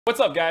What's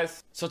up,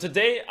 guys? So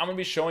today I'm going to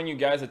be showing you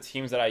guys the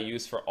teams that I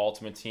use for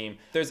Ultimate Team.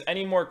 If there's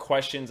any more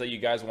questions that you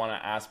guys want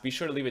to ask, be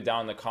sure to leave it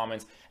down in the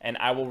comments and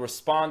I will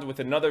respond with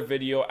another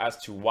video as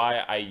to why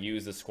I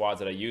use the squads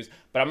that I use.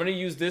 But I'm going to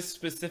use this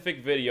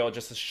specific video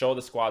just to show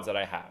the squads that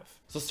I have.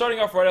 So starting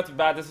off right off the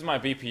bat, this is my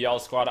BPL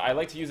squad. I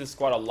like to use this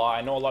squad a lot.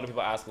 I know a lot of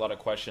people ask a lot of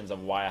questions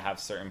of why I have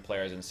certain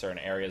players in certain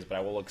areas, but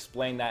I will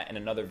explain that in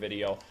another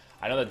video.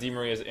 I know that Di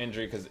Maria is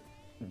injured because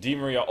Di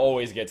Maria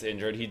always gets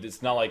injured.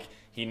 It's not like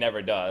he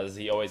never does.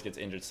 He always gets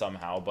injured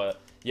somehow.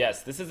 But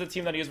yes, this is the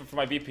team that I use for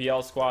my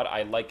BPL squad.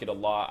 I like it a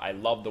lot. I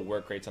love the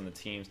work rates on the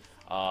teams.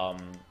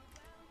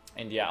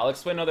 And yeah, I'll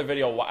explain another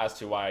video as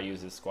to why I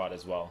use this squad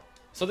as well.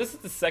 So this is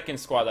the second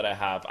squad that I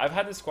have. I've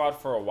had this squad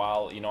for a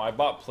while. You know, I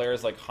bought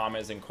players like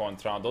James and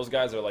Contran. Those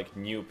guys are like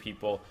new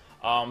people.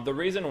 The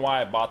reason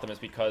why I bought them is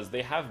because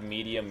they have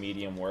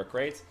medium work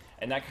rates,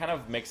 and that kind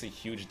of makes a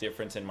huge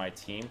difference in my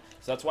team.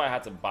 So that's why I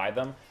had to buy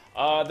them.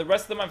 The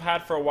rest of them I've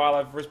had for a while.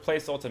 I've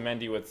replaced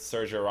Otamendi with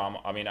Sergio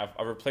Ramos. I mean, I've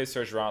replaced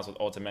Sergio Ramos with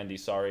Otamendi,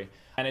 sorry.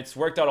 And it's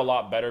worked out a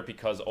lot better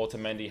because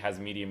Otamendi has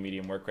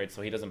medium work rate,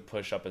 so he doesn't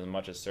push up as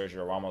much as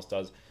Sergio Ramos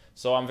does.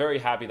 So I'm very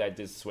happy that I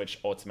did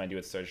switch Otamendi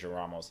with Sergio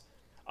Ramos.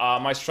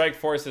 My strike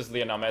force is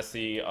Lionel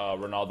Messi,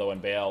 Ronaldo,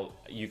 and Bale.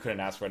 You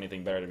couldn't ask for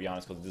anything better, to be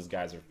honest, because these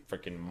guys are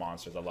freaking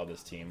monsters. I love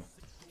this team.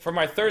 For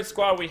my third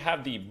squad, we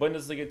have the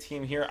Bundesliga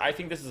team here. I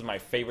think this is my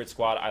favorite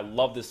squad. I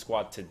love this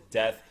squad to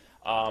death.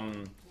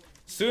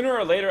 Sooner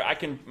or later, I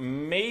can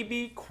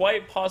maybe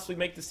quite possibly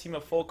make this team a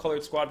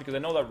full-colored squad because I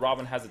know that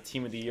Robin has a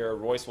Team of the Year.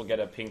 Royce will get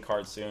a pink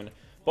card soon.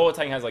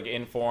 Boateng has like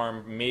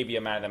inform, maybe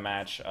a Man of the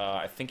Match.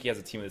 I think he has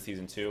a Team of the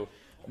Season too.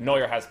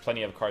 Neuer has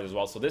plenty of cards as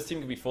well, so this team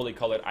can be fully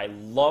colored. I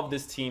love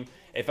this team.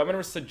 If I'm going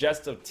to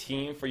suggest a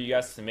team for you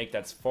guys to make,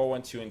 that's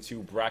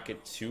 4-1-2-2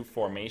 bracket 2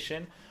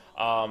 formation,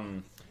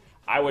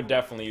 I would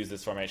definitely use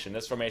this formation.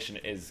 This formation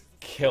is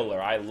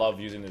killer. I love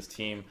using this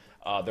team.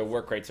 Their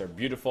work rates are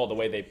beautiful. The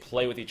way they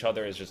play with each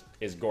other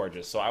is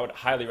gorgeous. So I would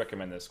highly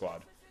recommend this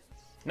squad.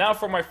 Now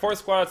for my fourth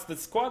squad, it's the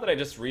squad that I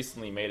just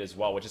recently made as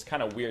well, which is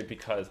kind of weird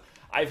because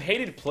I've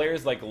hated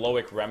players like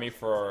Loic Remy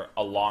for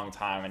a long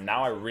time, and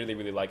now I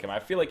really like him. I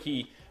feel like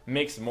he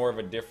makes more of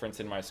a difference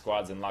in my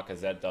squads than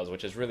Lacazette does,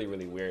 which is really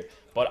weird.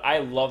 But I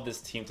love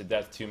this team to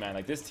death too, man.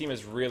 Like, this team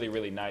is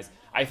really nice.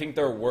 I think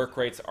their work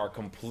rates are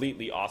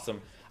completely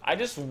awesome. I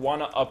just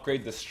want to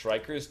upgrade the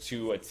strikers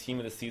to a Team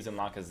of the Season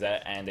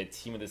Lacazette and a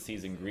Team of the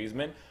Season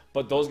Griezmann,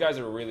 but those guys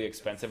are really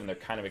expensive and they're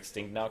kind of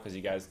extinct now because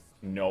you guys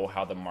know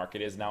how the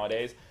market is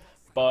nowadays.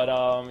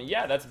 But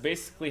yeah, that's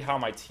basically how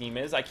my team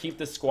is. I keep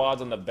the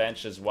squads on the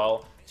bench as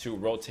well to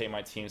rotate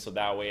my team so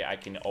that way I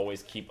can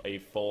always keep a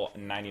full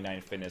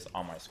 99 fitness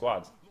on my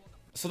squads.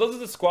 So those are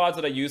the squads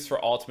that I use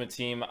for Ultimate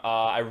Team.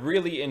 I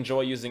really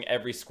enjoy using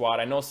every squad.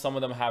 I know some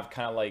of them have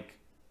kind of like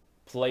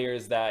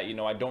players that, you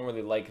know, I don't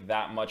really like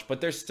that much, but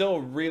they're still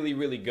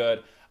really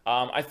good.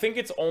 I think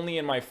it's only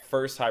in my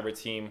first hybrid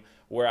team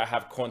where I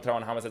have Contra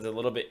and James that's a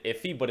little bit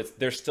iffy, but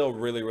they're still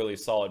really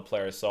solid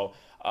players. So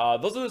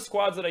those are the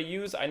squads that I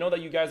use. I know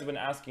that you guys have been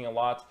asking a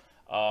lot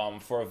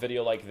for a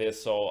video like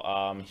this,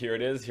 so here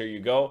it is. Here you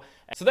go.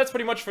 So that's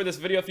pretty much for this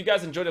video. If you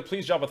guys enjoyed it,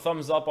 please drop a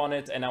thumbs up on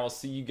it, and I will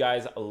see you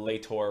guys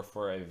later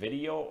for a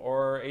video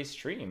or a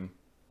stream.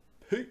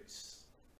 Peace.